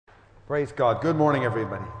Praise God. Good morning,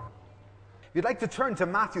 everybody. If you'd like to turn to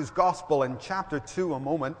Matthew's Gospel in chapter 2 a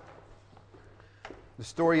moment, the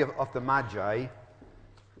story of the Magi.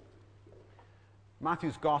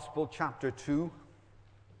 Matthew's Gospel, chapter 2,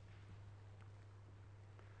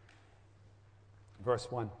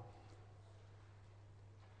 verse 1.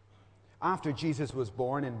 After Jesus was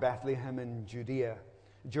born in Bethlehem in Judea,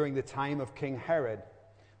 during the time of King Herod,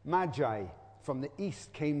 Magi from the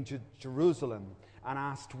east came to Jerusalem and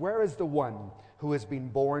asked, "Where is the one who has been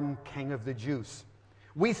born King of the Jews?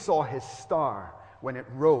 We saw his star when it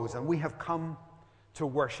rose, and we have come to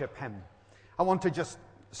worship him." I want to just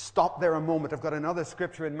stop there a moment. I've got another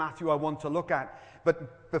scripture in Matthew I want to look at.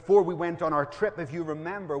 But before we went on our trip, if you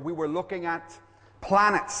remember, we were looking at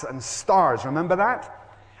planets and stars. Remember that?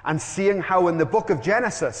 And seeing how in the book of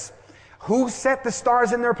Genesis, who set the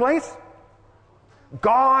stars in their place?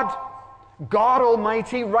 God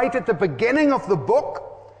Almighty, right at the beginning of the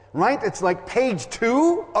book, right? It's like page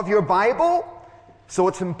 2 of your Bible. So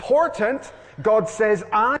it's important. God says,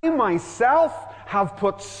 "I myself have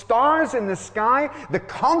put stars in the sky, the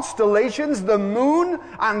constellations, the moon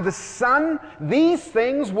and the sun. These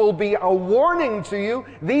things will be a warning to you.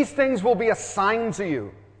 These things will be a sign to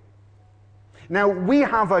you." Now, we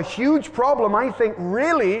have a huge problem, I think,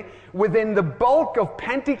 really, within the bulk of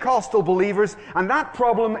Pentecostal believers, and that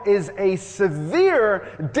problem is a severe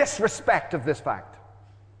disrespect of this fact.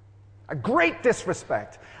 A great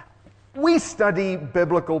disrespect. We study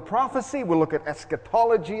biblical prophecy, we look at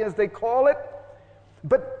eschatology, as they call it,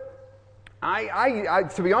 but I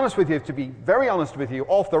to be honest with you, to be very honest with you,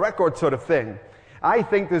 off the record sort of thing, I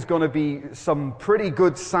think there's going to be some pretty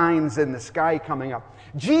good signs in the sky coming up.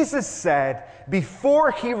 Jesus said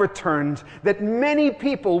before he returned that many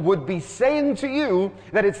people would be saying to you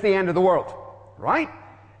that it's the end of the world, right?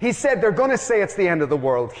 He said they're going to say it's the end of the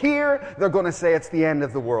world here, they're going to say it's the end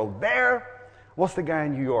of the world there. What's the guy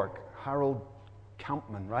in New York? Harold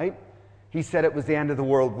Campman, right? He said it was the end of the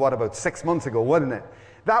world, what, about 6 months ago, wasn't it?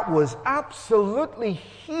 That was absolutely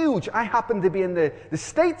huge. I happened to be in the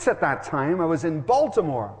States at that time. I was in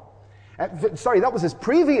Baltimore. Sorry, that was his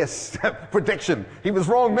previous prediction. He was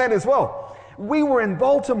wrong then as well. We were in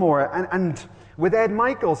Baltimore and with Ed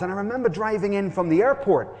Michaels, and I remember driving in from the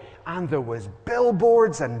airport, and there was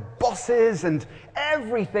billboards and buses and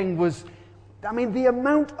everything was, I mean, the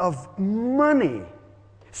amount of money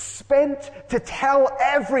spent to tell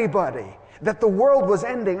everybody that the world was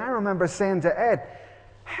ending. I remember saying to Ed,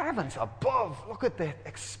 "Heavens above, look at the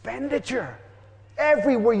expenditure.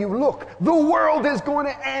 Everywhere you look, the world is going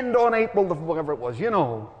to end on April, whatever it was, you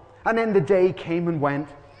know." And then the day came and went.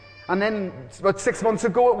 And then about 6 months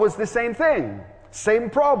ago, it was the same thing. Same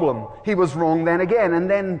problem. He was wrong then again. And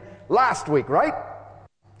then last week, right?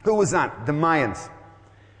 Who was that? The Mayans.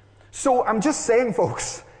 So I'm just saying,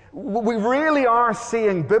 folks, we really are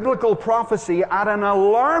seeing biblical prophecy at an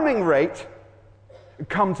alarming rate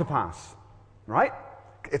come to pass, right?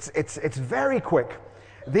 It's very quick.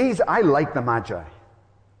 I like the Magi,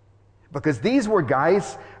 because these were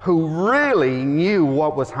guys who really knew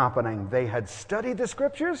what was happening. They had studied the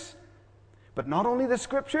scriptures, but not only the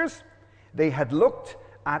scriptures, they had looked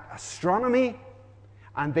at astronomy,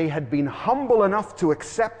 and they had been humble enough to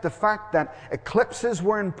accept the fact that eclipses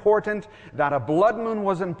were important, that a blood moon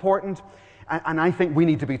was important, and I think we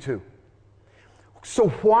need to be too. So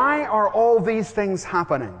why are all these things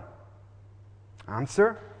happening?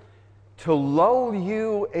 Answer: to lull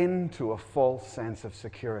you into a false sense of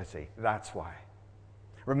security. That's why.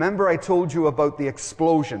 Remember I told you about the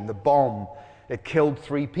explosion, the bomb. It killed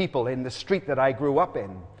 3 people in the street that I grew up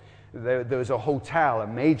in. There was a hotel, a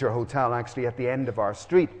major hotel actually, at the end of our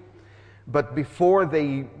street. But before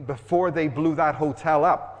they blew that hotel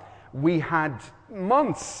up, we had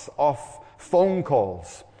months of phone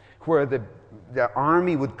calls where the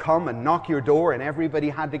army would come and knock your door and everybody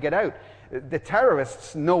had to get out. The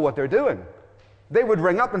terrorists know what they're doing. They would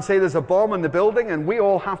ring up and say there's a bomb in the building and we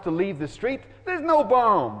all have to leave the street. There's no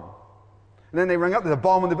bomb. And then they ring up, there's a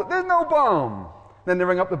bomb in the building. There's no bomb. Then they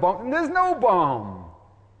ring up the bomb, and there's no bomb.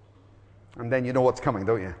 And then you know what's coming,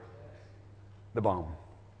 don't you? The bomb.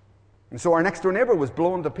 And so our next door neighbor was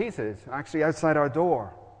blown to pieces, actually outside our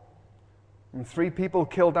door. And 3 people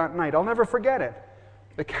killed that night. I'll never forget it.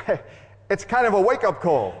 It's kind of a wake-up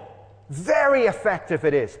call. Very effective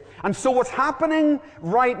it is. And so what's happening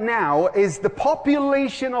right now is the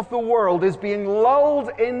population of the world is being lulled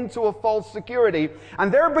into a false security,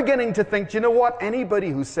 and they're beginning to think, you know what, anybody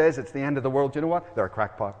who says it's the end of the world, you know what, they're a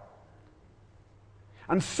crackpot.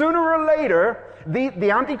 And sooner or later,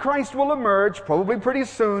 the Antichrist will emerge, probably pretty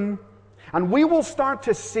soon, and we will start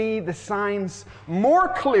to see the signs more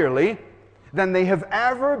clearly than they have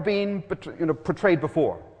ever been portrayed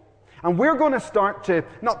before. And we're going to start to,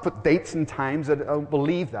 not put dates and times, I don't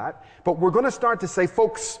believe that, but we're going to start to say,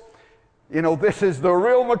 folks, this is the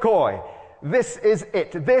real McCoy. This is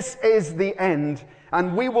it. This is the end.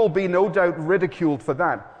 And we will be no doubt ridiculed for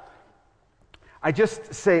that. I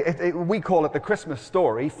just say, we call it the Christmas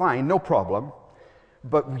story, fine, no problem.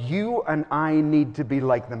 But you and I need to be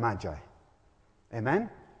like the Magi. Amen?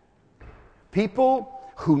 People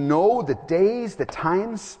who know the days, the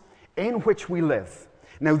times in which we live.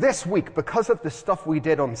 Now this week, because of the stuff we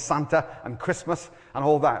did on Santa and Christmas and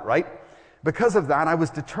all that, right? Because of that, I was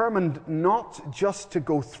determined not just to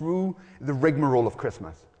go through the rigmarole of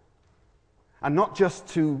Christmas. And not just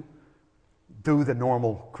to do the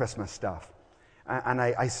normal Christmas stuff. And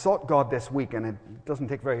I sought God this week, and it doesn't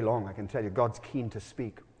take very long, I can tell you. God's keen to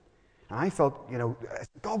speak. And I felt,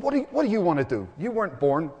 God, what do you want to do? You weren't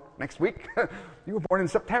born next week. You were born in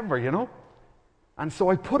September, And so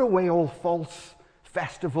I put away all false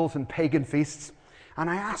festivals and pagan feasts, and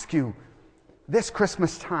I ask you, this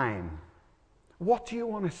Christmas time, what do you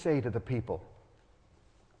want to say to the people?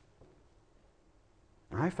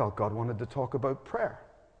 I felt God wanted to talk about prayer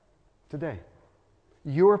today.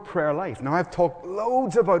 Your prayer life. Now, I've talked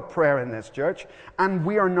loads about prayer in this church, and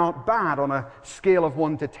we are not bad on a scale of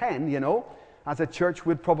 1 to 10, As a church,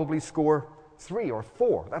 we'd probably score 3 or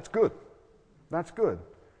 4. That's good. That's good.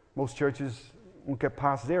 Most churches won't get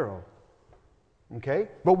past 0. Okay?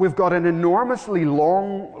 But we've got an enormously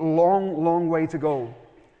long way to go.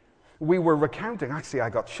 We were recounting, actually I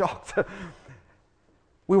got shocked.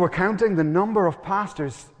 We were counting the number of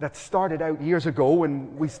pastors that started out years ago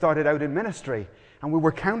when we started out in ministry. And we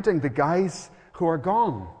were counting the guys who are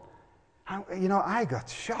gone. And, I got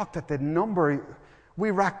shocked at the number.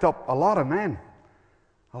 We racked up a lot of men.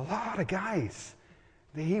 A lot of guys.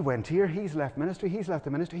 He went here, he's left ministry, he's left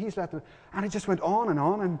the ministry, he's left the... And it just went on,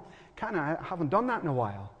 and kind of haven't done that in a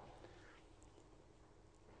while.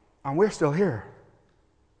 And we're still here.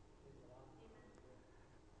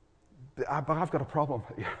 But I've got a problem,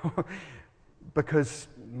 because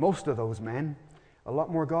most of those men, a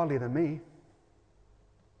lot more godly than me.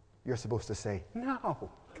 You're supposed to say, no,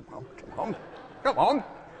 come on.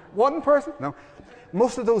 One person? No.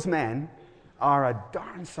 Most of those men are a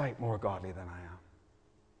darn sight more godly than I am.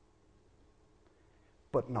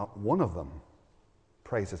 But not one of them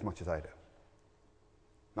prays as much as I do.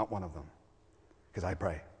 Not one of them. Because I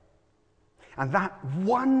pray. And that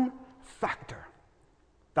one factor,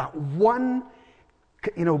 that one,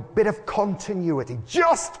 bit of continuity,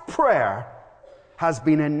 just prayer, has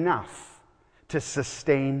been enough to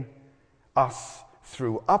sustain us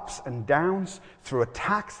through ups and downs, through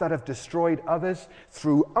attacks that have destroyed others,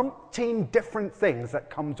 through umpteen different things that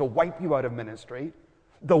come to wipe you out of ministry.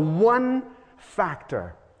 The one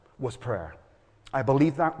factor was prayer. I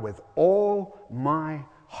believe that with all my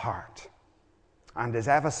heart. And as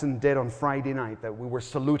Everson did on Friday night, that we were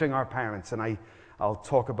saluting our parents, and I'll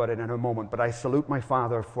talk about it in a moment, but I salute my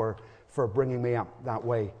father for bringing me up that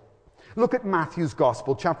way. Look at Matthew's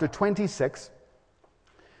Gospel, chapter 26.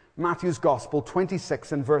 Matthew's Gospel,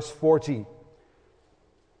 26 and verse 40.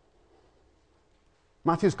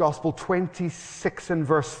 Matthew's Gospel, 26 and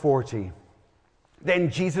verse 40.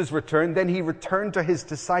 Then Jesus returned. Then he returned to his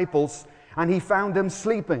disciples, and he found them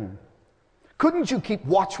sleeping. Couldn't you keep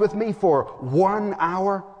watch with me for 1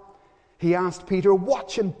 hour? He asked Peter,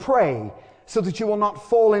 watch and pray, so that you will not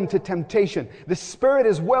fall into temptation. The spirit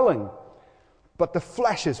is willing, but the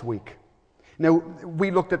flesh is weak. Now,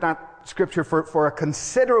 we looked at that scripture for a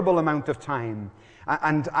considerable amount of time.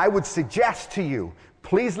 And I would suggest to you,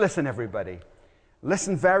 please listen everybody,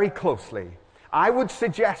 listen very closely. I would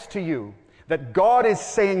suggest to you that God is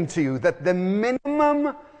saying to you that the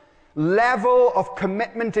minimum level of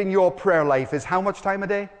commitment in your prayer life is how much time a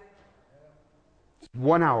day?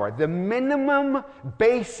 1 hour. The minimum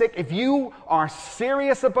basic, if you are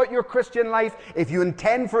serious about your Christian life, if you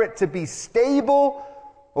intend for it to be stable,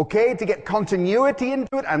 okay, to get continuity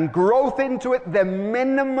into it and growth into it, the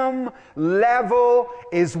minimum level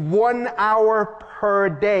is 1 hour per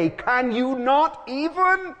day. Can you not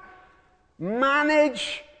even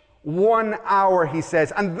manage 1 hour, he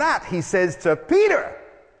says? And that, he says to Peter,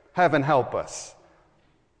 heaven help us.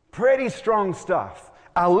 Pretty strong stuff.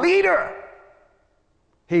 A leader,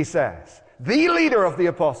 he says. The leader of the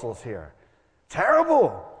apostles here.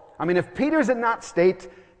 Terrible. I mean, if Peter's in that state,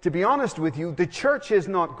 to be honest with you, the church is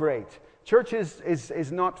not great. Church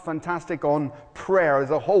is not fantastic on prayer as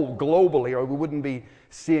a whole globally, or we wouldn't be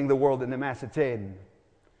seeing the world in the mess it's in.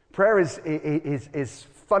 Prayer is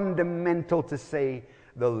fundamental, to say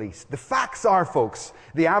the least. The facts are, folks,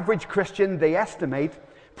 the average Christian, they estimate,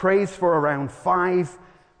 prays for around 5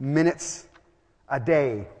 minutes a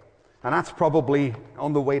day. And that's probably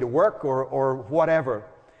on the way to work or whatever.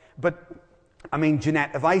 But, I mean,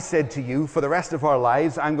 Jeanette, if I said to you, for the rest of our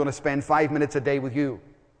lives, I'm going to spend 5 minutes a day with you,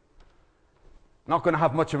 not going to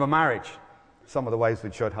have much of a marriage. Some of the wives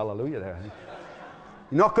would shout hallelujah there.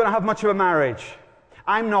 You're not going to have much of a marriage.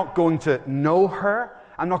 I'm not going to know her.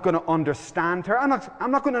 I'm not going to understand her. I'm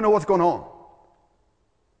not going to know what's going on.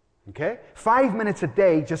 Okay? 5 minutes a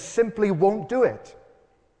day just simply won't do it.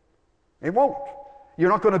 It won't. You're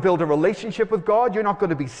not going to build a relationship with God. You're not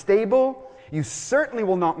going to be stable. You certainly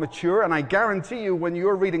will not mature. And I guarantee you, when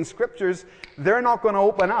you're reading scriptures, they're not going to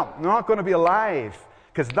open up. They're not going to be alive.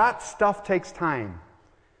 Because that stuff takes time.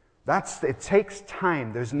 It takes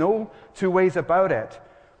time. There's no two ways about it.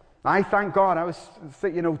 I thank God. I was,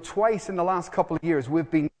 twice in the last couple of years,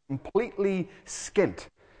 we've been completely skint,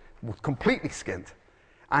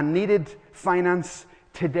 and needed finance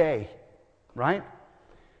today, right?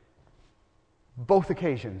 Both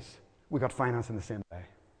occasions, we got finance in the same day.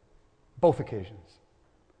 Both occasions.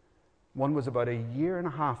 One was about a year and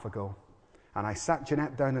a half ago, and I sat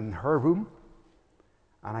Jeanette down in her room,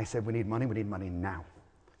 and I said, we need money now.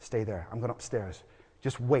 Stay there. I'm going upstairs.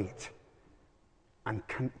 Just wait and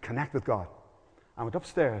connect with God. I went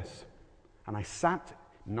upstairs, and I sat,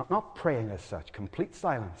 not praying as such, complete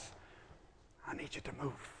silence. I need you to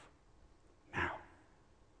move now.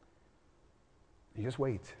 You just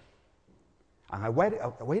wait. And I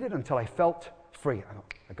waited until I felt free.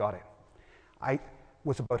 I got it. I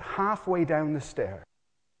was about halfway down the stair.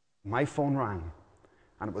 My phone rang,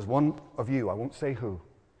 and it was one of you, I won't say who,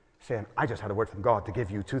 saying, I just had a word from God to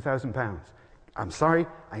give you £2,000. I'm sorry,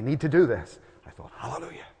 I need to do this. I thought,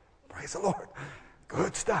 hallelujah, praise the Lord.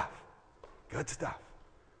 Good stuff, good stuff.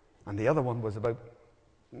 And the other one was about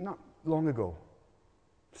not long ago.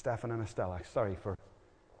 Stefan and Estella, sorry for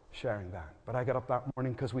sharing that. But I got up that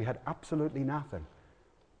morning because we had absolutely nothing.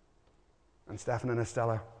 And Stefan and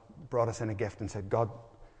Estella brought us in a gift and said, God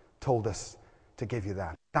told us to give you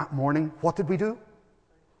that. That morning, what did we do?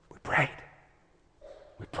 We prayed.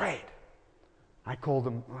 We prayed. I call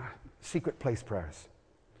them secret place prayers.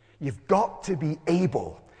 You've got to be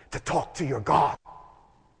able to talk to your God.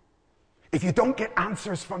 If you don't get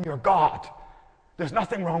answers from your God, there's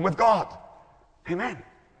nothing wrong with God. Amen.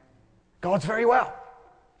 God's very well.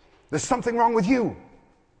 There's something wrong with you.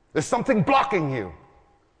 There's something blocking you.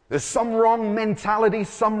 There's some wrong mentality,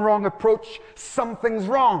 some wrong approach. Something's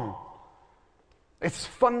wrong. It's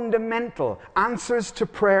fundamental. Answers to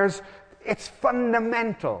prayers, it's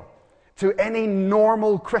fundamental to any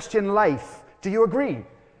normal Christian life. Do you agree?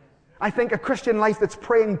 I think a Christian life that's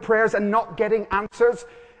praying prayers and not getting answers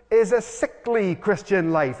is a sickly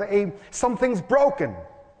Christian life. Something's broken.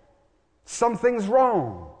 Something's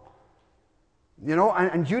wrong.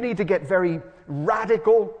 And you need to get very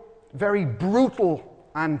radical, very brutal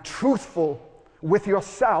and truthful with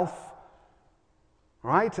yourself,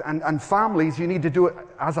 right? And families, you need to do it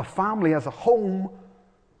as a family, as a home,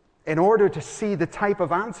 in order to see the type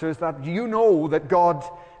of answers that you know that God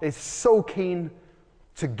is so keen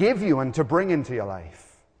to give you and to bring into your life.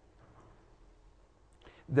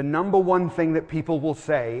 The number one thing that people will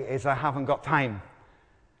say is, I haven't got time.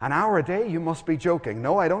 An hour a day? You must be joking.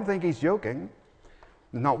 No, I don't think he's joking.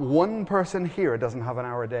 Not one person here doesn't have an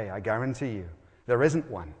hour a day, I guarantee you. There isn't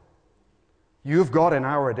one. You've got an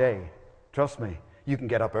hour a day. Trust me. You can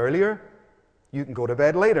get up earlier. You can go to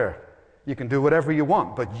bed later. You can do whatever you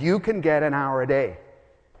want, but you can get an hour a day.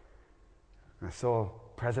 I saw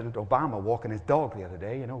President Obama walking his dog the other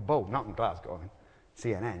day, Bo, not in Glasgow,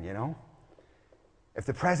 CNN, If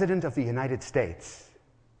the President of the United States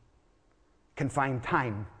can find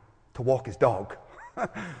time to walk his dog,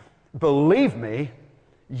 believe me,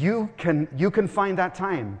 you can find that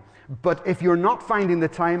time. But if you're not finding the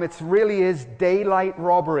time, it really is daylight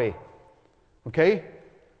robbery. Okay?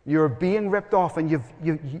 You're being ripped off, and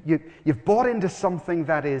you've bought into something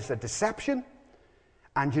that is a deception,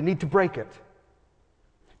 and you need to break it.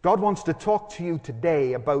 God wants to talk to you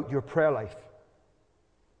today about your prayer life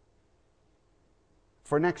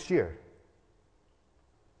for next year.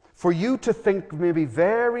 For you to think maybe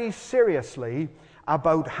very seriously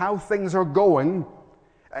about how things are going,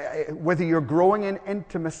 whether you're growing in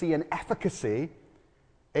intimacy and efficacy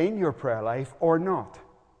in your prayer life or not.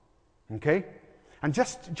 Okay? And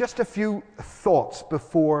just a few thoughts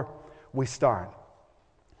before we start.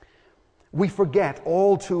 We forget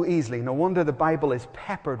all too easily. No wonder the Bible is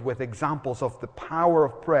peppered with examples of the power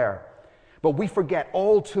of prayer. But we forget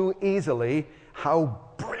all too easily how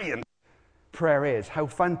brilliant prayer is, how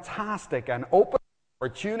fantastic an open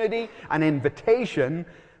opportunity, an invitation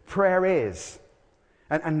prayer is.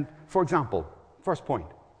 And for example, first point,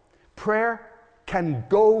 prayer can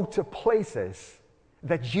go to places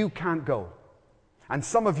that you can't go. And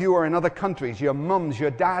some of you are in other countries. Your mums,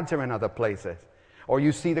 your dads are in other places. Or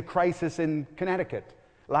you see the crisis in Connecticut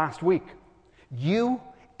last week. You,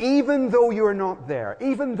 even though you're not there,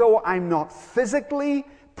 even though I'm not physically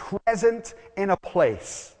present in a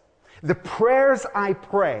place, the prayers I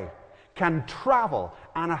pray can travel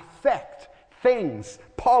and affect things,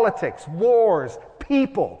 politics, wars,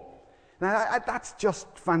 people. Now, that's just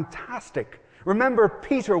fantastic. Remember,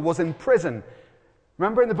 Peter was in prison.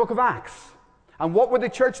 Remember in the book of Acts? And what were the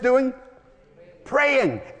church doing?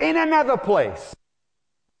 Praying in another place.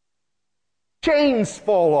 Chains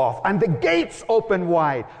fall off and the gates open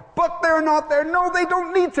wide. But they're not there. No, they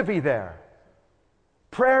don't need to be there.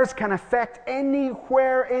 Prayers can affect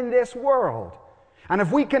anywhere in this world. And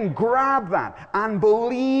if we can grab that and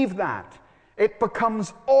believe that, it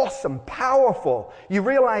becomes awesome, powerful. You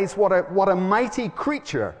realize what a mighty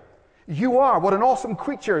creature you are, what an awesome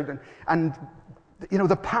creature, and you know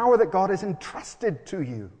the power that God has entrusted to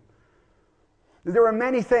you. There are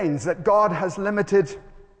many things that God has limited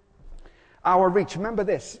our reach. Remember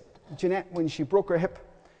this, Jeanette, when she broke her hip,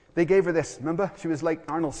 they gave her this. Remember? She was like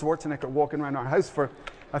Arnold Schwarzenegger walking around our house for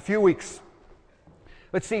a few weeks.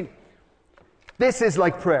 But see, this is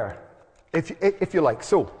like prayer, if you like.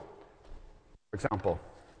 So, for example,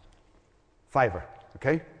 fiver,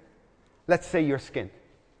 okay? Let's say your skin.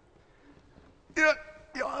 Yeah,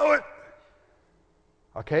 you know it.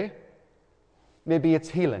 Okay? Maybe it's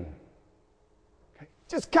healing. Okay?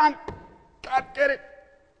 Just can't get it.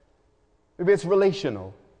 Maybe it's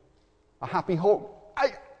relational. A happy home.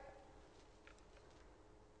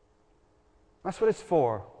 That's what it's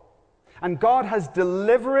for. And God has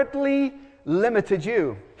deliberately limited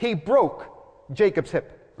you. He broke Jacob's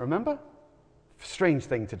hip. Remember? Strange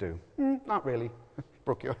thing to do. Not really.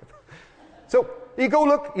 Broke your hip. So you go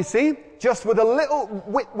look, you see, just with a little,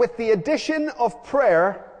 with the addition of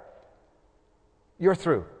prayer, you're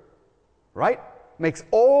through. Right? Makes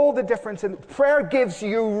all the difference. Prayer gives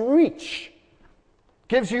you reach.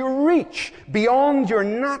 Gives you reach beyond your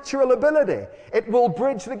natural ability. It will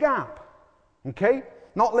bridge the gap. Okay?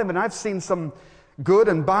 Not limited. I've seen some good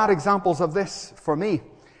and bad examples of this for me.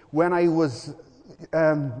 When I was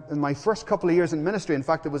in my first couple of years in ministry, in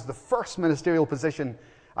fact, it was the first ministerial position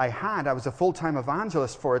I had. I was a full-time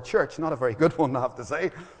evangelist for a church, not a very good one, I have to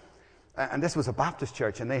say. And this was a Baptist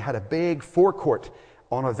church, and they had a big forecourt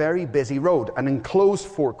on a very busy road, an enclosed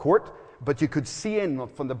forecourt, but you could see in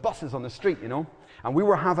from the buses on the street, you know. And we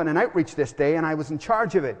were having an outreach this day, and I was in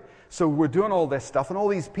charge of it. So we're doing all this stuff, and all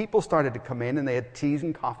these people started to come in, and they had teas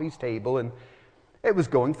and coffees table, and it was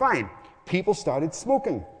going fine. People started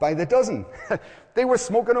smoking by the dozen. They were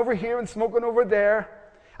smoking over here and smoking over there.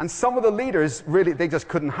 And some of the leaders, really, they just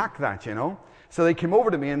couldn't hack that, you know. So they came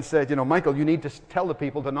over to me and said, you know, Michael, you need to tell the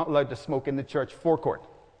people they're not allowed to smoke in the church forecourt.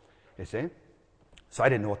 You see? So I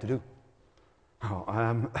didn't know what to do.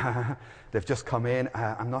 They've just come in.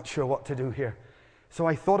 I'm not sure what to do here. So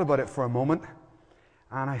I thought about it for a moment.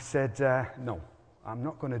 And I said, no, I'm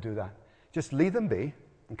not going to do that. Just leave them be,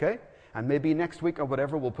 okay? And maybe next week or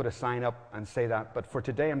whatever, we'll put a sign up and say that. But for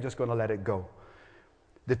today, I'm just going to let it go.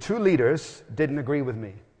 The two leaders didn't agree with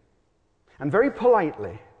me. And very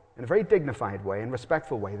politely, in a very dignified way and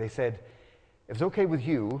respectful way, they said, if it's okay with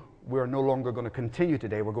you, we're no longer going to continue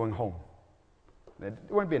today. We're going home. They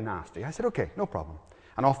weren't being nasty. I said, okay, no problem.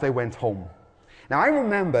 And off they went home. Now, I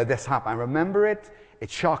remember this happened. I remember it. It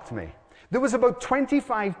shocked me. There was about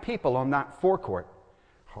 25 people on that forecourt.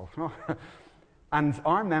 And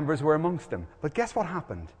our members were amongst them. But guess what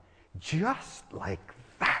happened? Just like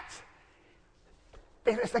that.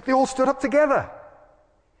 It's like they all stood up together.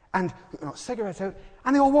 And cigarettes out.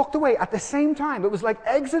 And they all walked away at the same time. It was like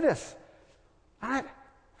Exodus. And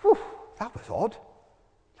that was odd.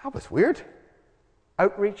 That was weird.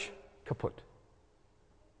 Outreach, kaput.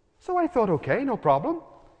 So I thought, okay, no problem.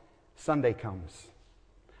 Sunday comes.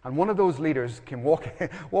 And one of those leaders came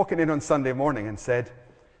walking in on Sunday morning and said,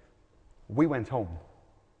 we went home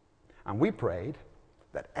and we prayed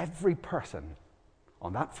that every person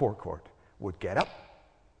on that forecourt would get up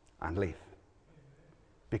and leave.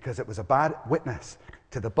 Because it was a bad witness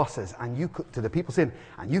to the buses and to the people saying,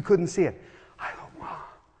 and you couldn't see it. I thought, wow,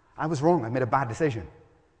 I was wrong. I made a bad decision,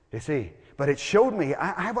 you see. But it showed me,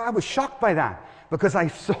 I was shocked by that because I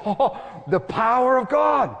saw the power of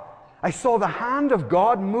God. I saw the hand of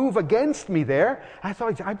God move against me there. I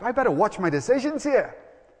thought, I better watch my decisions here.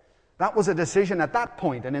 That was a decision at that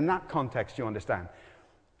point, and in that context, you understand.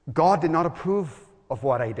 God did not approve of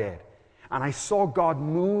what I did. And I saw God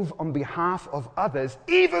move on behalf of others,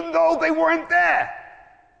 even though they weren't there.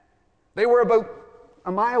 They were about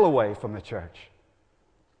a mile away from the church.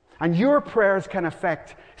 And your prayers can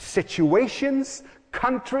affect situations,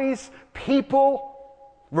 countries, people,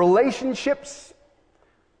 relationships.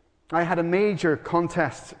 I had a major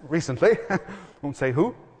contest recently, won't say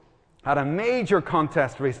who, had a major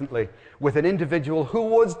contest recently with an individual who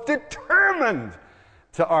was determined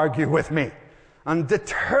to argue with me and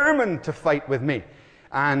determined to fight with me,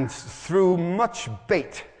 and threw much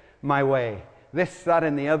bait my way. This, that,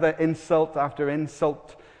 and the other, insult after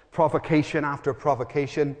insult, provocation after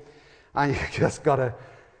provocation. And you just got to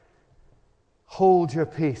hold your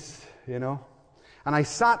peace, you know. And I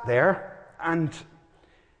sat there, and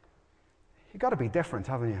you got to be different,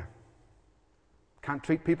 haven't you? Can't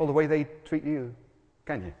treat people the way they treat you,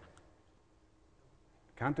 can you?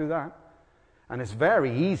 Can't do that. And it's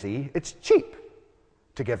very easy, it's cheap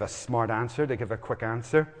to give a smart answer, to give a quick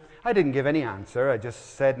answer. I didn't give any answer, I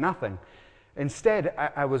just said nothing. Instead,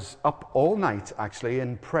 I was up all night, actually,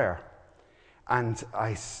 in prayer. And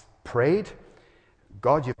I prayed,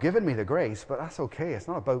 God, you've given me the grace, but that's okay. It's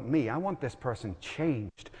not about me. I want this person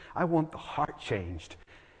changed. I want the heart changed.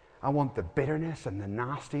 I want the bitterness and the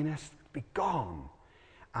nastiness to be gone.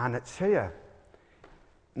 And I tell you,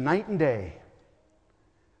 night and day,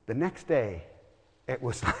 the next day, it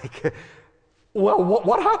was like, well,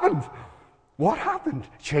 what happened? What happened?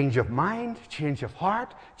 Change of mind, change of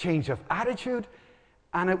heart, change of attitude.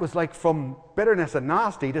 And it was like from bitterness and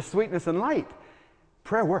nasty to sweetness and light.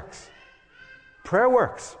 Prayer works. Prayer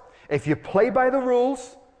works. If you play by the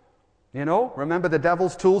rules, you know, remember the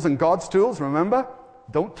devil's tools and God's tools, remember?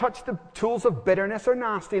 Don't touch the tools of bitterness or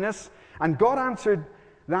nastiness. And God answered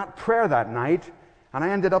that prayer that night, and I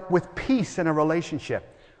ended up with peace in a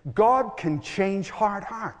relationship. God can change hard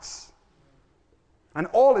hearts. And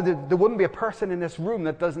there wouldn't be a person in this room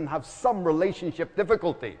that doesn't have some relationship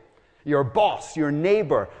difficulty. Your boss, your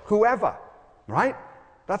neighbor, whoever, right?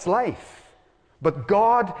 That's life. But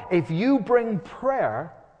God, if you bring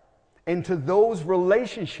prayer into those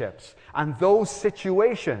relationships and those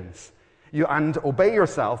situations, and obey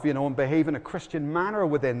yourself, you know, and behave in a Christian manner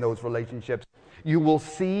within those relationships, you will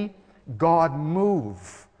see God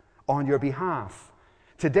move on your behalf.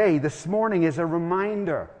 Today, this morning, is a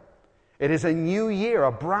reminder. It is a new year,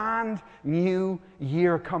 a brand new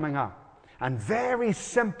year coming up. And very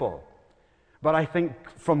simple. But I think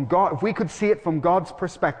from God, if we could see it from God's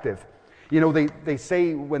perspective, you know, they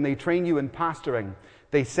say when they train you in pastoring,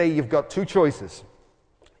 they say you've got two choices.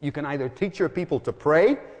 You can either teach your people to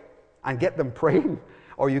pray and get them praying,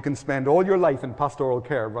 or you can spend all your life in pastoral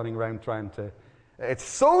care running around trying to... It's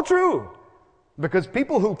so true. Because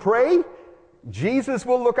people who pray, Jesus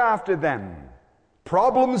will look after them.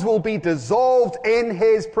 Problems will be dissolved in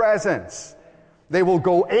His presence. They will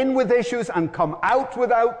go in with issues and come out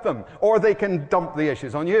without them, or they can dump the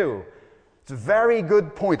issues on you. It's a very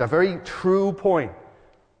good point, a very true point.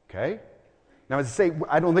 Okay? Now, as I say,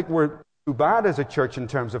 I don't think we're too bad as a church in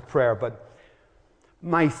terms of prayer, but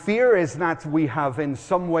my fear is that we have in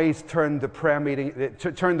some ways turned the prayer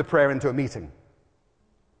into a meeting.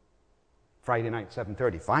 Friday night,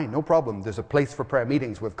 7:30. Fine, no problem. There's a place for prayer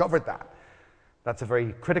meetings. We've covered that. That's a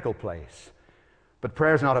very critical place. But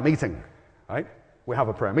prayer is not a meeting, right? We have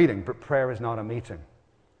a prayer meeting, but prayer is not a meeting.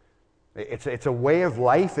 It's a way of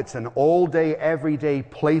life. It's an all-day, everyday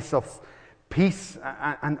place of peace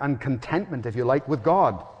and contentment, if you like, with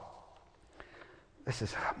God. This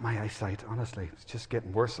is my eyesight, honestly. It's just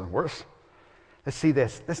getting worse and worse. Let's see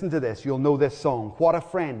this. Listen to this. You'll know this song. What a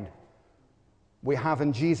friend we have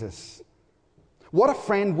in Jesus. What a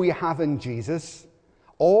friend we have in Jesus.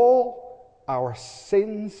 All our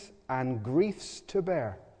sins and griefs to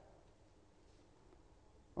bear.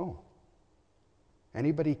 Oh.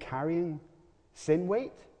 Anybody carrying sin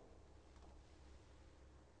weight?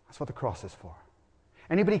 That's what the cross is for.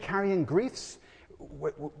 Anybody carrying griefs?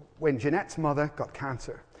 When Jeanette's mother got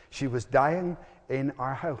cancer, she was dying in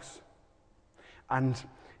our house. And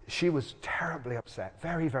she was terribly upset,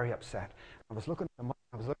 very, very upset. I was looking at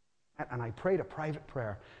her, and I prayed a private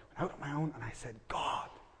prayer out on my own, and I said, God,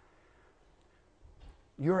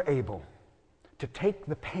 you're able to take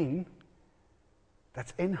the pain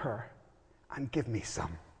that's in her and give me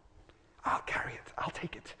some. I'll carry it. I'll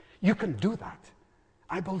take it. You can do that.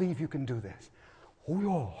 I believe you can do this.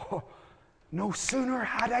 Oh, no sooner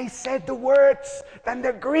had I said the words than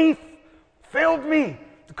the grief filled me.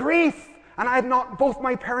 Grief. And both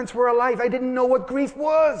my parents were alive. I didn't know what grief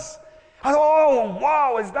was. I thought, oh,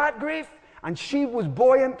 wow, is that grief? And she was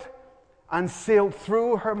buoyant and sailed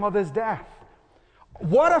through her mother's death.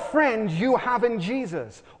 What a friend you have in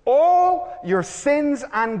Jesus. All your sins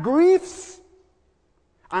and griefs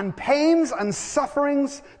and pains and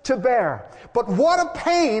sufferings to bear. But what a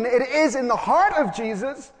pain it is in the heart of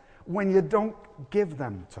Jesus when you don't give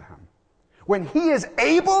them to him. When he is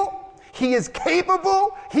able, he is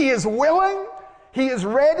capable, he is willing, he is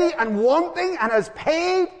ready and wanting and has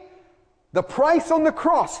paid the price on the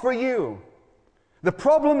cross for you. The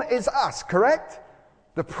problem is us, correct?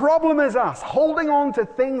 The problem is us holding on to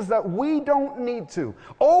things that we don't need to.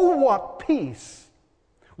 Oh, what peace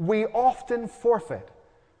we often forfeit.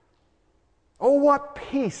 Oh, what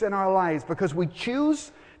peace in our lives because we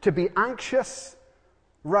choose to be anxious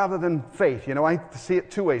rather than faith. You know, I see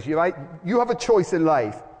it two ways. You have a choice in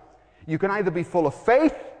life. You can either be full of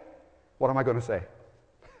faith, what am I going to say?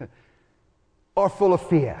 Or full of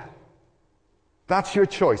fear. That's your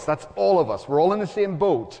choice. That's all of us. We're all in the same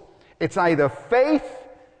boat. It's either faith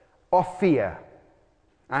or fear.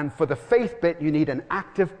 And for the faith bit, you need an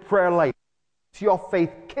active prayer life. It's your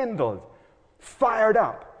faith kindled, fired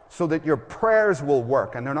up, so that your prayers will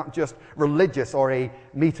work and they're not just religious or a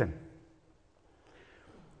meeting.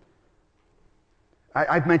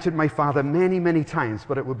 I've mentioned my father many, many times,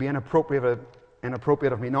 but it would be inappropriate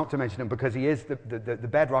of me not to mention him because he is the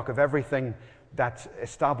bedrock of everything that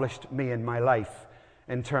established me in my life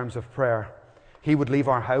in terms of prayer. He would leave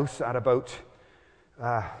our house at about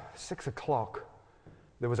 6 o'clock.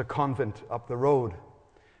 There was a convent up the road,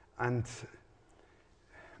 and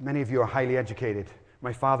many of you are highly educated.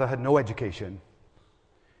 My father had no education.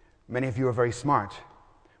 Many of you are very smart.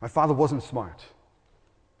 My father wasn't smart.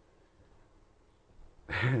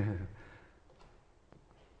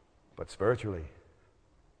 But spiritually,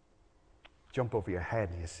 jump over your head,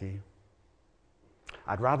 you see.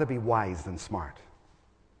 I'd rather be wise than smart.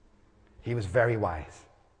 He was very wise,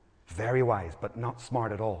 but not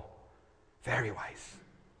smart at all. Very wise.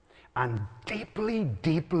 And deeply,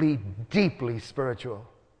 deeply, deeply spiritual.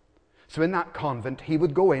 So in that convent, he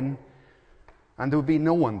would go in, and there would be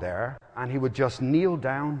no one there, and he would just kneel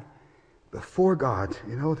down before God.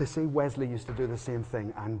 You know, they say Wesley used to do the same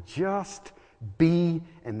thing, and just be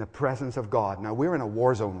in the presence of God. Now, we're in a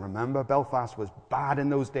war zone, remember? Belfast was bad in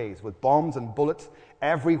those days, with bombs and bullets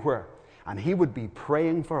everywhere. And he would be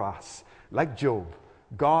praying for us, like Job.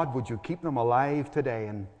 God, would you keep them alive today?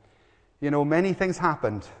 And, you know, many things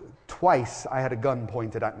happened. Twice I had a gun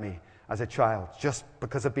pointed at me as a child, just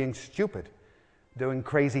because of being stupid, doing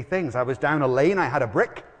crazy things. I was down a lane, I had a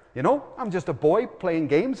brick. You know, I'm just a boy playing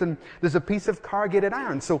games, and there's a piece of corrugated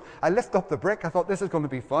iron. So I lift up the brick. I thought, this is going to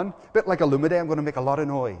be fun. A bit like Illumide, I'm going to make a lot of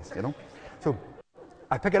noise, you know. So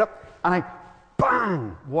I pick it up, and I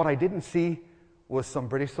bang! What I didn't see was some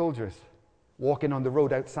British soldiers walking on the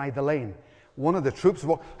road outside the lane. One of the troops,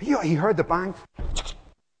 he heard the bang.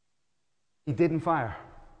 He didn't fire.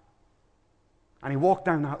 And he walked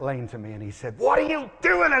down that lane to me, and he said, what are you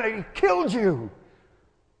doing? And he killed you.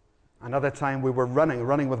 Another time we were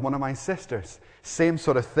running with one of my sisters. Same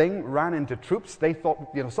sort of thing, ran into troops. They thought,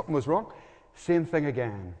 you know, something was wrong. Same thing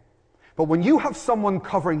again. But when you have someone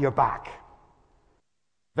covering your back,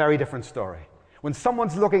 very different story. When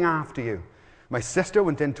someone's looking after you. My sister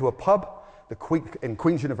went into a pub in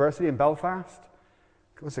Queen's University in Belfast.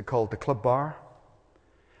 What's it called? The Club Bar.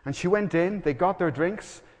 And she went in, they got their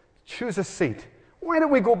drinks, choose a seat. Why don't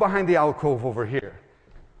we go behind the alcove over here?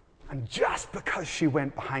 And just because she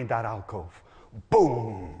went behind that alcove,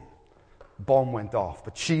 boom, bomb went off.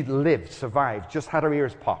 But she lived, survived, just had her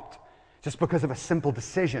ears popped. Just because of a simple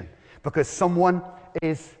decision. Because someone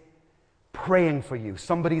is praying for you.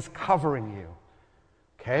 Somebody's covering you.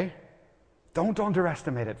 Okay? Don't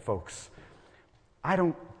underestimate it, folks. I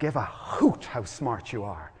don't give a hoot how smart you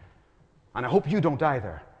are. And I hope you don't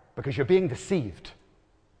either, because you're being deceived.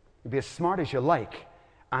 You'll be as smart as you like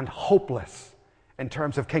and hopeless in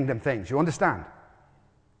terms of kingdom things. You understand?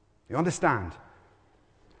 You understand?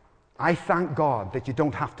 I thank God that you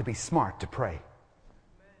don't have to be smart to pray.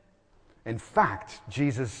 In fact,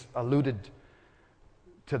 Jesus alluded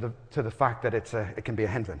to the fact that it can be a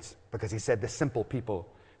hindrance, because he said the simple people,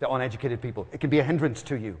 the uneducated people, it can be a hindrance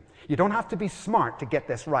to you. You don't have to be smart to get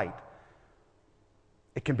this right.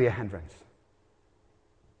 It can be a hindrance.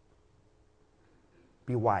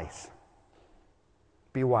 Be wise.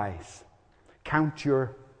 Be wise. Count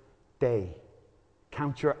your day.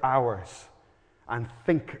 Count your hours. And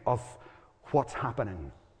think of what's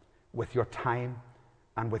happening with your time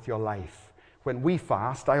and with your life. When we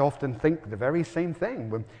fast, I often think the very same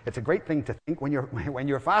thing. It's a great thing to think when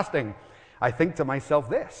you're fasting. I think to myself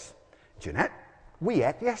this: Jeanette, we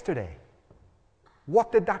ate yesterday.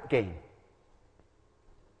 What did that gain?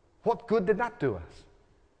 What good did that do us?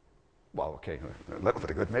 Well, okay, a little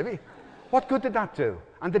bit of good maybe. What good did that do?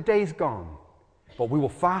 And the day's gone. But we will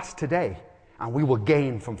fast today, and we will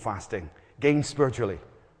gain from fasting, gain spiritually,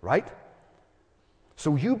 right?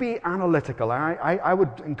 So you be analytical. I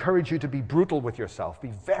would encourage you to be brutal with yourself.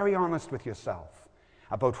 Be very honest with yourself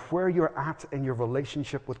about where you're at in your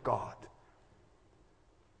relationship with God.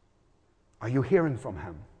 Are you hearing from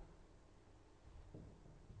Him?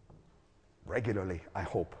 Regularly, I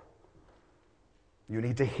hope. You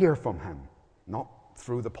need to hear from Him, not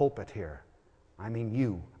through the pulpit here. I mean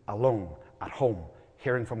you, alone, at home,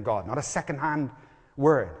 hearing from God. Not a second-hand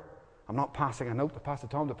word. I'm not passing a note to Pastor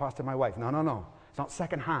Tom, to Pastor my wife. No. It's not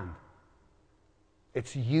second-hand.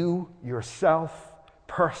 It's you, yourself,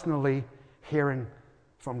 personally hearing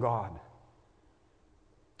from God.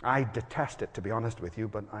 I detest it, to be honest with you,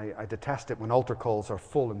 but I detest it when altar calls are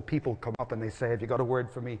full and people come up and they say, have you got a word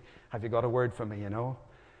for me? Have you got a word for me, you know?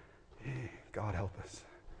 God help us.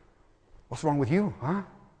 What's wrong with you, huh?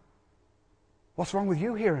 What's wrong with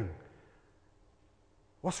you hearing?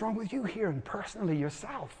 What's wrong with you hearing personally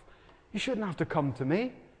yourself? You shouldn't have to come to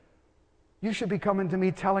me. You should be coming to me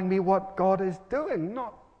telling me what God is doing,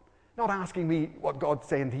 not asking me what God's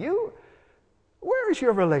saying to you. Where is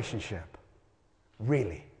your relationship?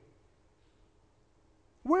 Really?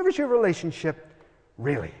 Where is your relationship?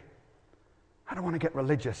 Really? I don't want to get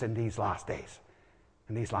religious in these last days,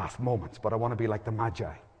 in these last moments, but I want to be like the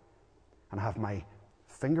Magi and have my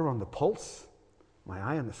finger on the pulse, my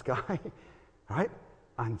eye on the sky, right?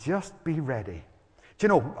 And just be ready. Do you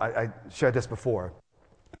know, I shared this before.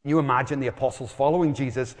 You imagine the apostles following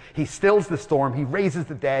Jesus. He stills the storm. He raises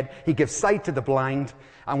the dead. He gives sight to the blind.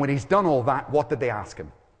 And when he's done all that, what did they ask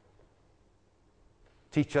him?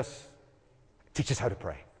 Teach us how to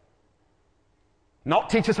pray. Not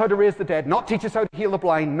teach us how to raise the dead. Not teach us how to heal the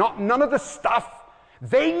blind. None of the stuff.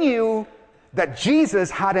 They knew that Jesus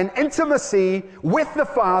had an intimacy with the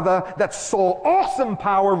Father that saw awesome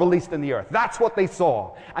power released in the earth. That's what they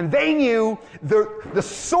saw. And they knew the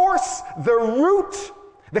source, the root,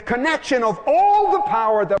 the connection of all the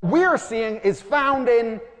power that we're seeing is found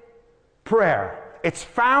in prayer. It's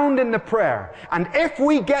found in the prayer. And if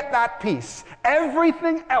we get that peace,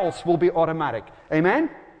 everything else will be automatic. Amen?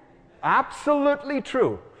 Absolutely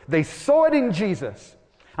true. They saw it in Jesus.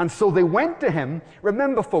 And so they went to him.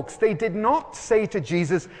 Remember, folks, they did not say to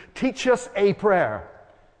Jesus, teach us a prayer.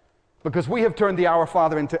 Because we have turned the Our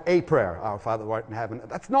Father into a prayer. Our Father who art in heaven.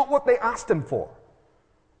 That's not what they asked him for.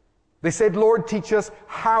 They said, Lord, teach us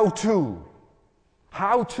how to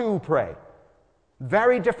pray.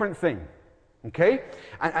 Very different thing. Okay?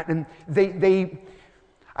 And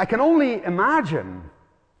I can only imagine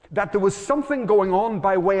that there was something going on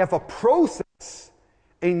by way of a process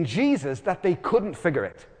in Jesus that they couldn't figure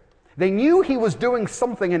it. They knew he was doing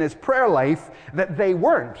something in his prayer life that they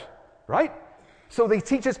weren't, right? So they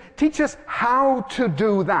teach us how to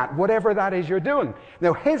do that, whatever that is you're doing.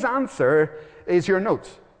 Now, his answer is your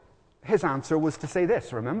notes. His answer was to say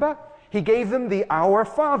this, remember? He gave them the Our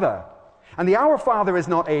Father. And the Our Father is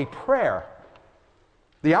not a prayer.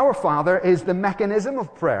 The Our Father is the mechanism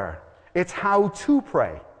of prayer. It's how to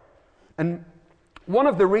pray. And one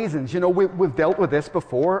of the reasons, we've dealt with this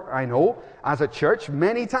before, I know, as a church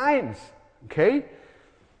many times, okay?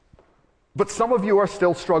 But some of you are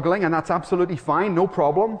still struggling, and that's absolutely fine, no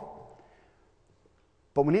problem.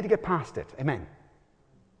 But we need to get past it, amen?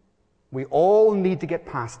 We all need to get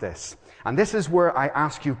past this. And this is where I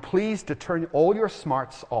ask you, please, to turn all your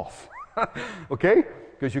smarts off, okay?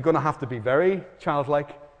 Because you're going to have to be very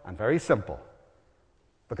childlike and very simple.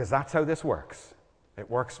 Because that's how this works. It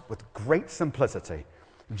works with great simplicity.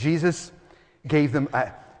 Jesus gave them,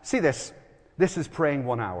 see this is praying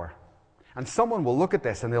 1 hour. And someone will look at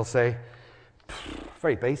this and they'll say,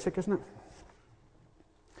 very basic, isn't it?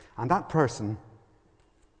 And that person,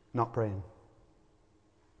 not praying.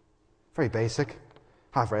 Very basic.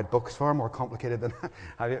 I've read books far more complicated than that.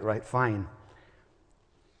 Have you? Right, fine.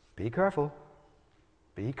 Be careful.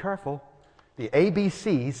 Be careful. The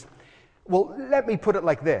ABCs. Well, let me put it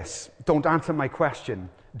like this. Don't answer my question.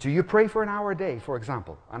 Do you pray for an hour a day, for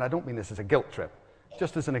example? And I don't mean this as a guilt trip,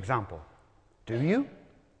 just as an example. Do you?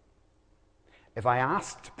 If I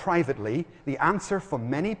asked privately, the answer for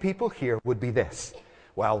many people here would be this.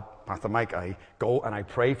 Well, Pastor Mike, I go and I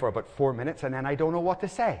pray for about 4 minutes and then I don't know what to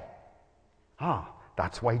say.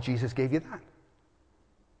 That's why Jesus gave you that.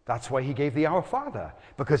 That's why he gave the Our Father.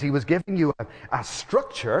 Because he was giving you a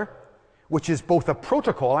structure which is both a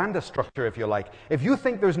protocol and a structure, if you like. If you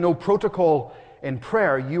think there's no protocol in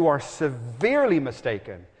prayer, you are severely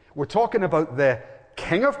mistaken. We're talking about the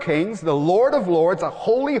King of Kings, the Lord of Lords, a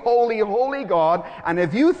holy, holy, holy God. And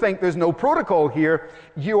if you think there's no protocol here,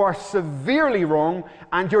 you are severely wrong,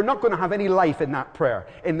 and you're not going to have any life in that prayer.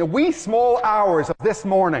 In the wee small hours of this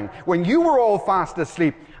morning, when you were all fast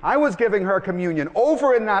asleep, I was giving her communion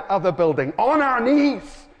over in that other building, on our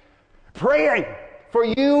knees, praying for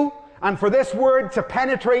you and for this word to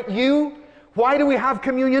penetrate you. Why do we have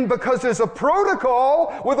communion? Because there's a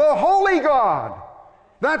protocol with a holy God.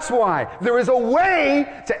 That's why. There is a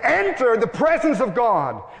way to enter the presence of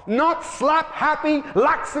God. Not slap happy,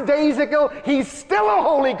 lackadaisical. He's still a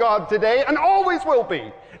holy God today and always will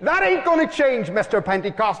be. That ain't going to change, Mr.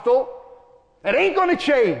 Pentecostal. It ain't going to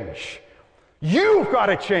change. You've got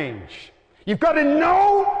to change. You've got to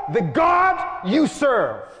know the God you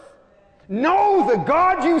serve. Know the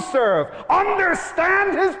God you serve.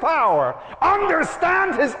 Understand His power.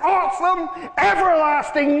 Understand His awesome,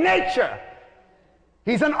 everlasting nature.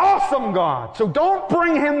 He's an awesome God. So don't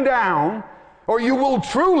bring Him down, or you will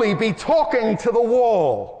truly be talking to the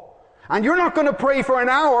wall. And you're not going to pray for an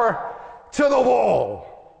hour to the wall.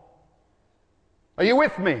 Are you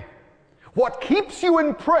with me? What keeps you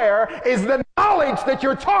in prayer is the knowledge that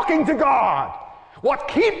you're talking to God. What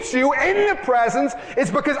keeps you in the presence is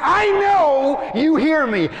because I know you hear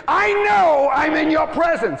me. I know I'm in your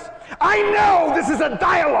presence. I know this is a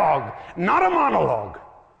dialogue, not a monologue.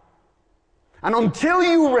 And until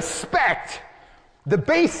you respect the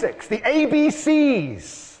basics, the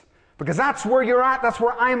ABCs, because that's where you're at, that's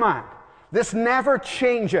where I'm at, this never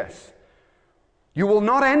changes. You will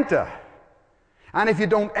not enter. And if you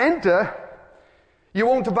don't enter, you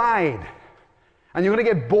won't abide. And you're going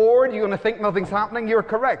to get bored, you're going to think nothing's happening. You're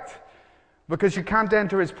correct. Because you can't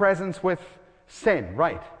enter His presence with sin,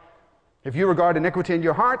 right? If you regard iniquity in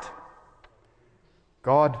your heart,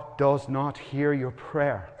 God does not hear your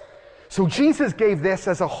prayer. So Jesus gave this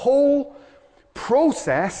as a whole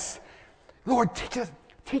process. Lord,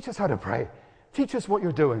 teach us how to pray. Teach us what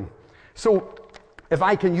you're doing. So if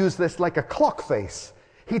I can use this like a clock face,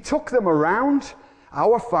 He took them around.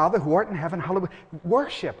 Our Father who art in heaven, hallowed.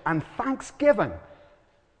 Worship and thanksgiving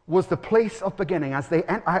was the place of beginning. As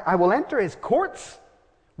I will enter His courts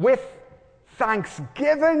with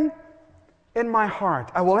thanksgiving in my heart.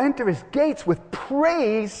 I will enter His gates with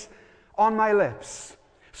praise on my lips.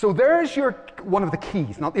 So there's one of the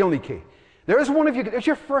keys, not the only key. There's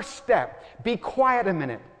your first step. Be quiet a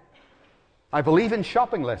minute. I believe in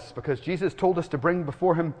shopping lists because Jesus told us to bring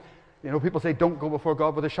before Him. People say don't go before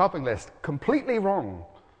God with a shopping list. Completely wrong.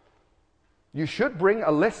 You should bring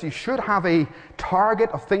a list. You should have a target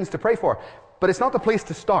of things to pray for. But it's not the place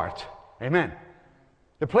to start. Amen.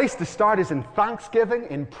 The place to start is in thanksgiving,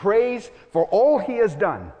 in praise for all He has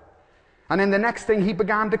done. And then the next thing, He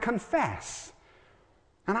began to confess.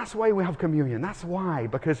 And that's why we have communion. That's why.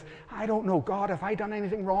 Because I don't know, God, have I done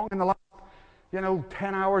anything wrong in the last,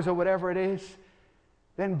 10 hours or whatever it is?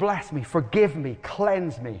 Then bless me, forgive me,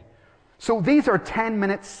 cleanse me. So these are 10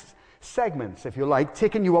 minutes segments, if you like,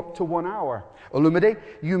 taking you up to 1 hour. Olumide,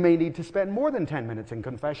 you may need to spend more than 10 minutes in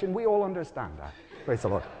confession. We all understand that. Praise the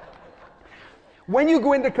Lord. When you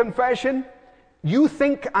go into confession, you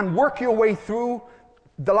think and work your way through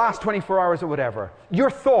the last 24 hours or whatever.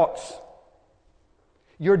 Your thoughts,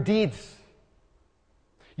 your deeds,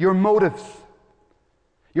 your motives,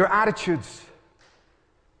 your attitudes.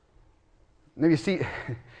 Now you see,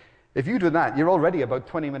 if you do that, you're already about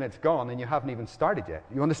 20 minutes gone and you haven't even started yet.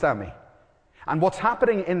 You understand me? And what's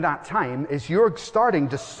happening in that time is you're starting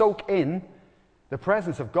to soak in the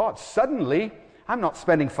presence of God. Suddenly, I'm not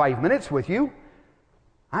spending 5 minutes with you.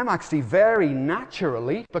 I'm actually very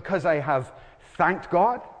naturally, because I have thanked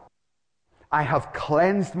God, I have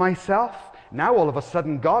cleansed myself. Now all of a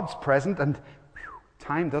sudden God's present and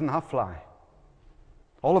time doesn't have fly.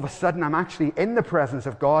 All of a sudden I'm actually in the presence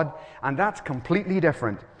of God, and that's completely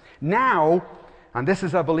different. Now, and this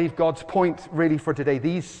is, I believe, God's point really for today,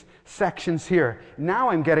 these sections here. Now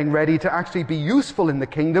I'm getting ready to actually be useful in the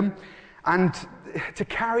kingdom and to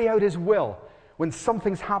carry out His will when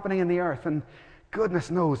something's happening in the earth, and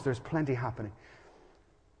goodness knows there's plenty happening.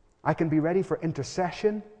 I can be ready for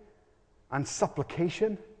intercession and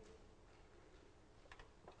supplication.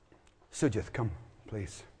 Sujith, come,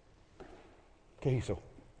 please. Okay, so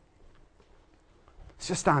let's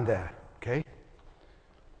just stand there, okay?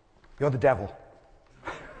 You're the devil.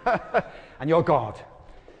 And you're God.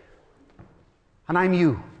 And I'm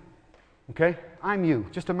you. Okay? I'm you.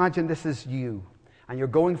 Just imagine this is you. And you're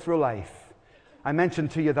going through life. I mentioned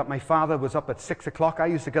to you that my father was up at 6 o'clock. I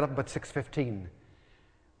used to get up at 6:15.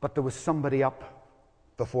 But there was somebody up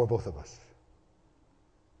before both of us.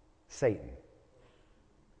 Satan.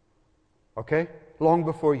 Okay? Long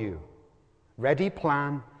before you. ready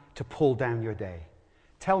plan to pull down your day.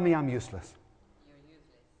 Tell me I'm useless. You're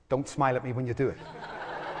useless. Don't smile at me when you do it.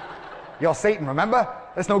 You're Satan, remember?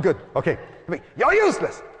 That's no good. Okay. You're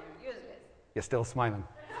useless. You're useless. You're still smiling.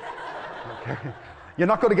 Okay. You're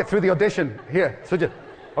not going to get through the audition here, so just,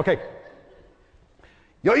 okay.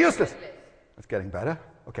 You're useless. That's getting better.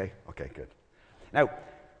 Okay, good. Now,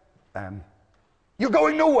 you're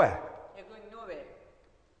going nowhere. You're going nowhere.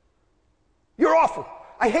 You're awful.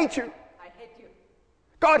 I hate you. I hate you.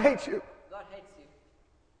 God hates you. God hates you.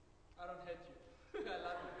 I don't hate you. I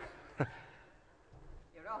love you.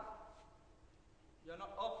 You're awful. You're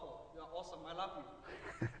not awful. You're awesome. I love you.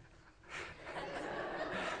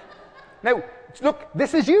 Now, look,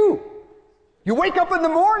 this is you. You wake up in the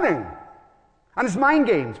morning, and it's mind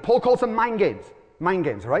games. Paul calls them mind games. Mind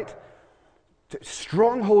games, right?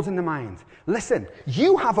 Strongholds in the mind. Listen,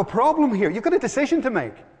 you have a problem here. You've got a decision to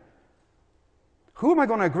make. Who am I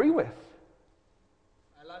going to agree with?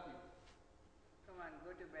 I love you. Come on,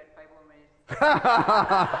 go to bed 5 more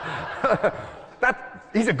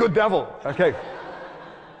minutes. He's a good devil. Okay. Do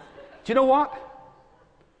you know what?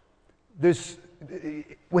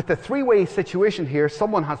 With the three-way situation here,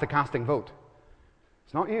 someone has the casting vote.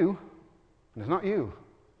 It's not you, and it's not you.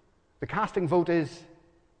 The casting vote is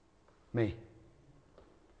me. Do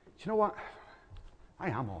you know what? I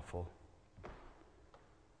am awful.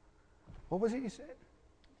 What was it you said?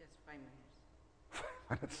 Just 5 minutes.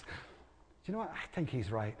 5 minutes. Do you know what? I think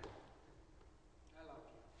he's right. I love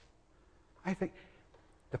you. I think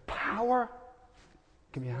the power,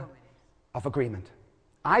 give me a 4 hand, minutes. of agreement.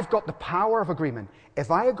 I've got the power of agreement.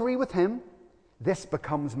 If I agree with him, this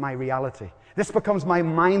becomes my reality. This becomes my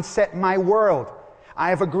mindset, my world. I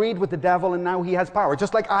have agreed with the devil and now he has power.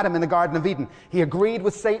 Just like Adam in the Garden of Eden. He agreed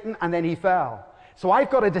with Satan and then he fell. So I've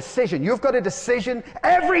got a decision. You've got a decision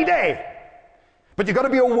every day. But you've got to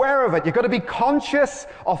be aware of it. You've got to be conscious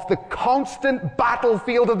of the constant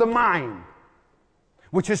battlefield of the mind,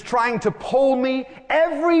 which is trying to pull me.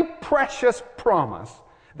 Every precious promise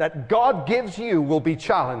that God gives you will be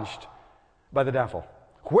challenged by the devil.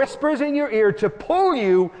 Whispers in your ear to pull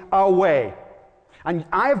you away. And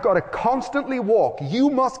I've got to constantly walk. You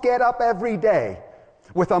must get up every day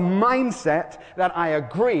with a mindset that I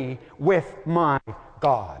agree with my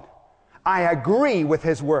God. I agree with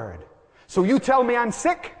his word. So you tell me I'm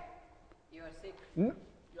sick? You are sick. You're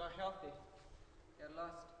healthy. You're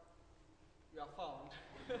lost. You're found.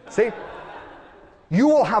 See? You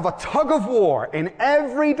will have a tug of war in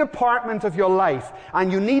every department of your life, and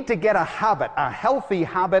you need to get a habit, a healthy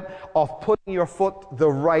habit of putting your foot the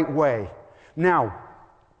right way. Now,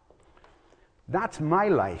 that's my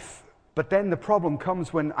life, but then the problem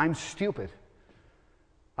comes when I'm stupid.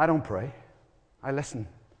 I don't pray. I listen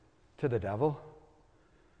to the devil.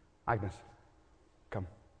 Agnes, come.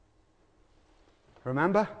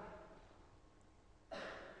 Remember?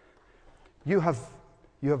 You have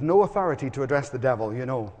no authority to address the devil, you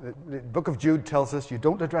know. The book of Jude tells us you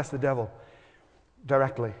don't address the devil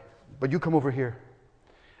directly, but you come over here.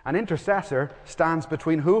 An intercessor stands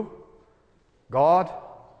between who? God.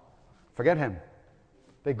 Forget him.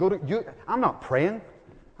 They go to you. I'm not praying.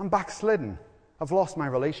 I'm backslidden. I've lost my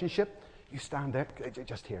relationship. You stand there.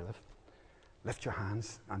 Just here, lift your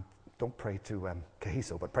hands and don't pray to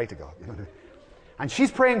Kahiso, but pray to God. You know? And she's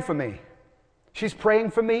praying for me. She's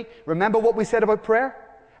praying for me. Remember what we said about prayer?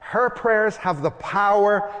 Her prayers have the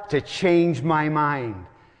power to change my mind.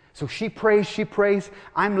 So she prays,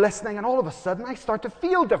 I'm listening, and all of a sudden I start to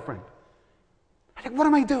feel different. I think, what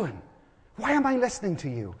am I doing? Why am I listening to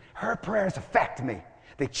you? Her prayers affect me.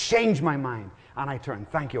 They change my mind. And I turn.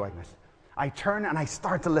 Thank you, Agnes. I turn and I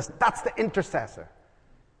start to listen. That's the intercessor.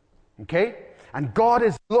 Okay? And God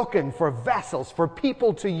is looking for vessels, for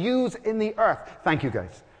people to use in the earth. Thank you,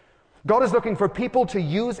 guys. God is looking for people to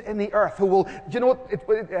use in the earth who will, do you know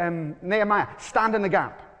what, Nehemiah, stand in the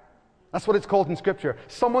gap. That's what it's called in Scripture.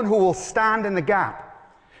 Someone who will stand in the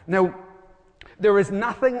gap. Now, there is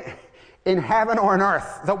nothing in heaven or on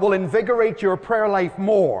earth that will invigorate your prayer life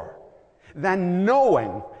more than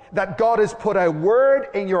knowing that God has put a word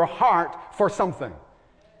in your heart for something.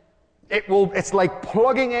 It's like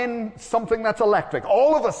plugging in something that's electric.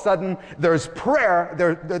 All of a sudden, there's prayer,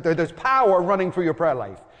 there's power running through your prayer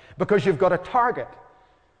life because you've got a target,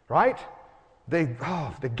 right?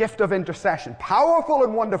 The gift of intercession. Powerful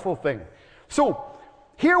and wonderful thing. So,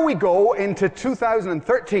 here we go into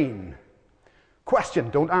 2013. Question,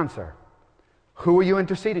 don't answer. Who are you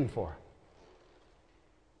interceding for?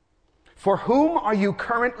 For whom are you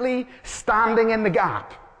currently standing in the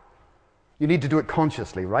gap? You need to do it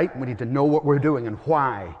consciously, right? We need to know what we're doing and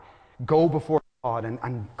why. Go before God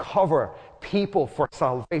and cover people for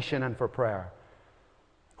salvation and for prayer.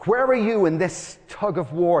 Where are you in this tug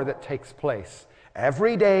of war that takes place?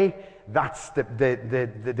 Every day, that's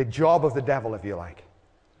the job of the devil, if you like.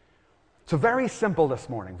 So very simple this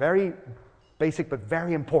morning, very basic but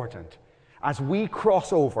very important. As we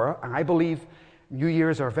cross over, and I believe New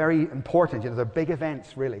Year's are very important, they're big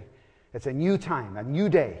events really. It's a new time, a new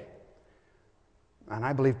day. And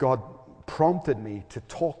I believe God prompted me to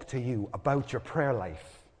talk to you about your prayer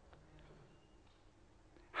life.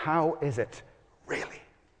 How is it really?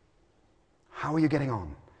 How are you getting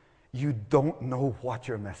on? You don't know what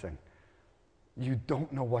you're missing. You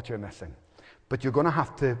don't know what you're missing. But you're going to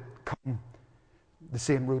have to come the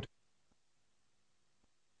same route.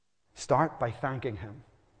 Start by thanking Him.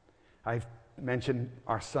 I've mentioned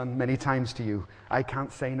our son many times to you. I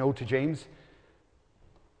can't say no to James,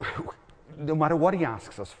 no matter what he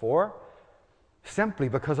asks us for, simply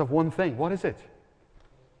because of one thing. What is it?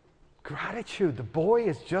 Gratitude. The boy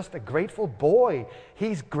is just a grateful boy.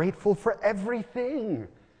 He's grateful for everything.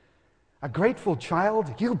 A grateful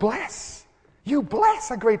child, you bless. You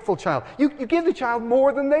bless a grateful child. You give the child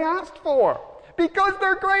more than they asked for because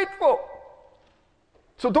they're grateful.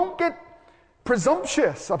 So don't get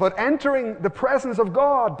presumptuous about entering the presence of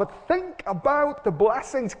God, but think about the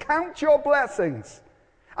blessings. Count your blessings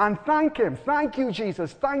and thank Him. Thank you,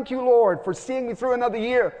 Jesus. Thank you, Lord, for seeing me through another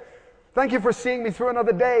year. Thank you for seeing me through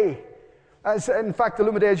another day. In fact,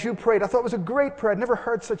 Illumide, as you prayed, I thought it was a great prayer. I'd never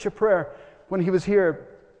heard such a prayer when he was here.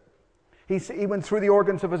 He went through the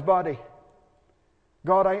organs of his body.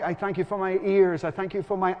 God, I thank you for my ears. I thank you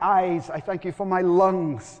for my eyes. I thank you for my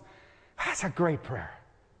lungs. That's a great prayer,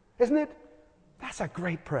 isn't it? That's a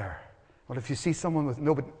great prayer. Well, if you see someone with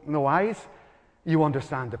no eyes, you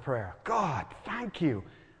understand the prayer. God, thank you.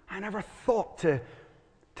 I never thought to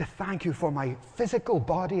thank you for my physical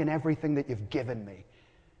body and everything that you've given me.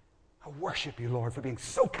 I worship you, Lord, for being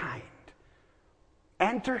so kind.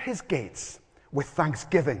 Enter His gates with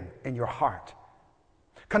thanksgiving in your heart.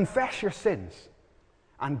 Confess your sins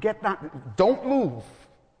and get that. Don't move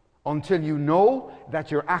until you know that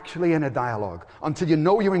you're actually in a dialogue, until you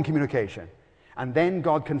know you're in communication. And then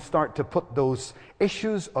God can start to put those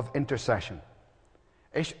issues of intercession.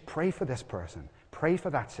 Pray for this person. Pray for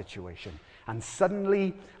that situation. And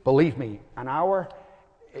suddenly, believe me, an hour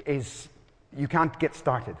is, you can't get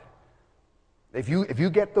started. If you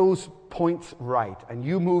get those points right and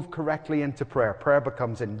you move correctly into prayer, prayer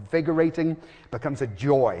becomes invigorating, becomes a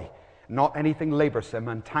joy, not anything laborsome,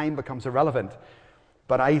 and time becomes irrelevant.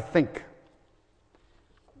 But I think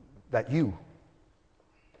that you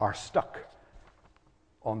are stuck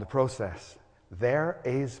on the process. There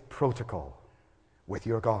is protocol with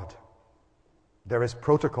your God. There is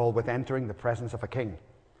protocol with entering the presence of a king.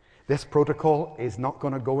 This protocol is not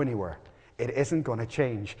going to go anywhere. It isn't going to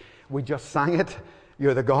change. We just sang it.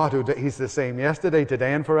 You're the God who He's the same yesterday,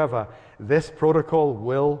 today, and forever. This protocol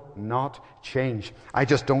will not change. I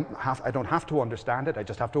don't have to understand it. I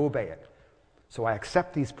just have to obey it. So I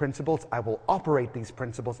accept these principles. I will operate these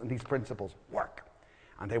principles, and these principles work.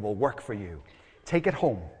 And they will work for you. Take it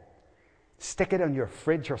home. Stick it on your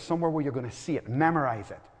fridge or somewhere where you're going to see it. Memorize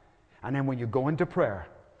it. And then when you go into prayer,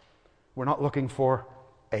 we're not looking for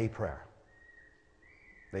a prayer.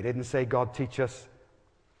 They didn't say, God, teach us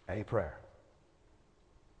a prayer.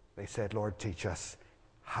 They said, Lord, teach us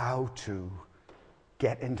how to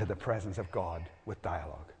get into the presence of God with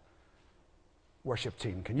dialogue. Worship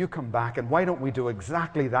team, can you come back? And why don't we do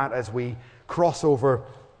exactly that as we cross over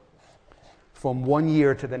from one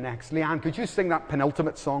year to the next? Leanne, could you sing that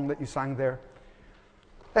penultimate song that you sang there?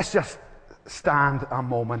 Let's just stand a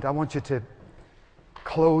moment. I want you to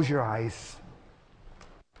close your eyes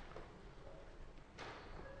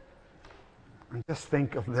and just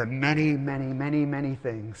think of the many, many, many, many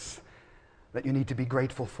things that you need to be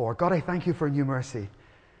grateful for. God, I thank you for new mercy.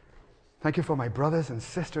 Thank you for my brothers and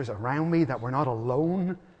sisters around me, that we're not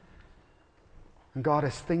alone. And God,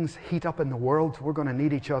 as things heat up in the world, we're going to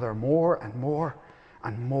need each other more and more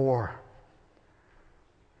and more.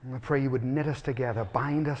 And I pray you would knit us together,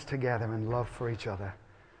 bind us together in love for each other.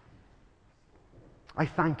 I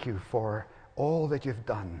thank you for all that you've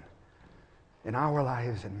done in our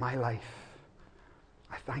lives, in my life.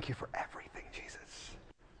 I thank you for everything, Jesus.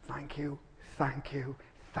 Thank you, thank you,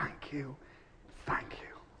 thank you, thank you.